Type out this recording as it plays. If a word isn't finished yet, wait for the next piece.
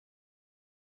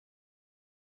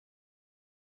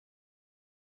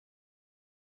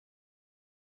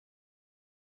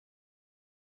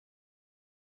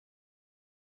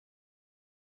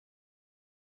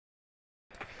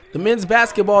The men's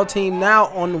basketball team, now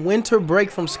on winter break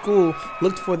from school,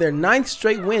 looked for their 9th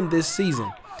straight win this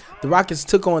season. The Rockets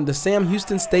took on the Sam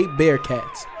Houston State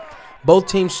Bearcats. Both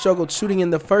teams struggled shooting in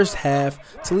the first half,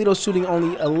 Toledo shooting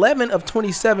only 11 of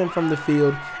 27 from the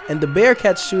field, and the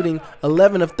Bearcats shooting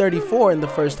 11 of 34 in the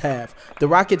first half. The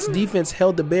Rockets' defense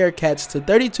held the Bearcats to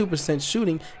 32%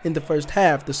 shooting in the first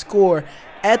half. The score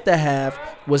at the half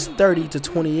was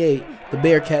 30-28, the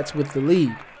Bearcats with the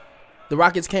lead. The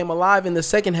Rockets came alive in the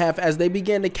second half as they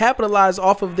began to capitalize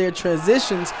off of their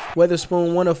transitions.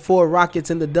 Weatherspoon, one of 4 Rockets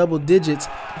in the double digits.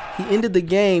 He ended the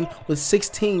game with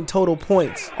 16 total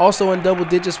points. Also in double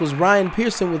digits was Ryan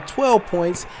Pearson with 12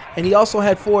 points, and he also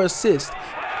had 4 assists.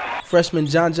 Freshman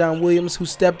John Williams, who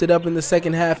stepped it up in the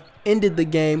second half, ended the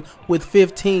game with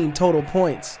 15 total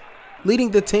points.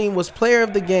 Leading the team was player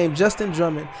of the game Justin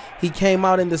Drummond. He came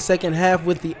out in the second half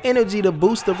with the energy to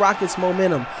boost the Rockets'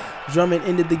 momentum. Drummond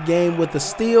ended the game with a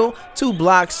steal, 2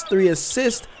 blocks, 3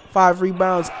 assists, 5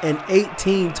 rebounds, and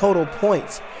 18 total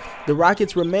points. The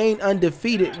Rockets remain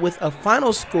undefeated with a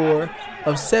final score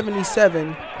of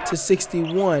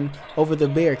 77-61 over the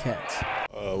Bearcats.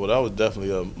 Well, that was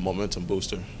definitely a momentum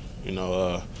booster.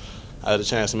 I had a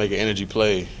chance to make an energy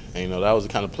play, and that was the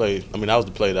kind of play. That was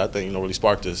the play that I think really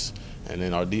sparked us. And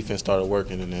then our defense started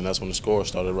working, and then that's when the score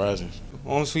started rising.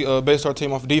 Once we base our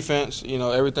team off defense,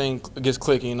 everything gets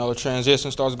clicking. The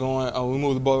transition starts going. We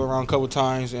move the ball around a couple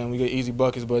times, and we get easy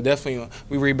buckets. But definitely,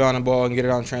 we rebound the ball and get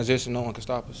it out in transition. No one can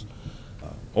stop us.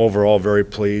 Overall, very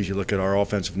pleased. You look at our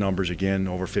offensive numbers again,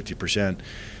 over 50%,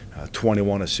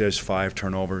 21 assists, 5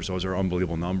 turnovers. Those are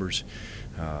unbelievable numbers.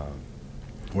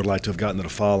 Would like to have gotten to the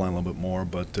foul line a little bit more,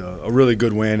 but a really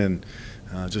good win, and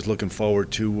just looking forward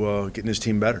to getting this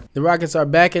team better. The Rockets are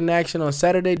back in action on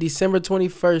Saturday, December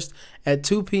 21st at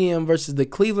 2 p.m. versus the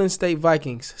Cleveland State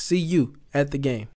Vikings. See you at the game.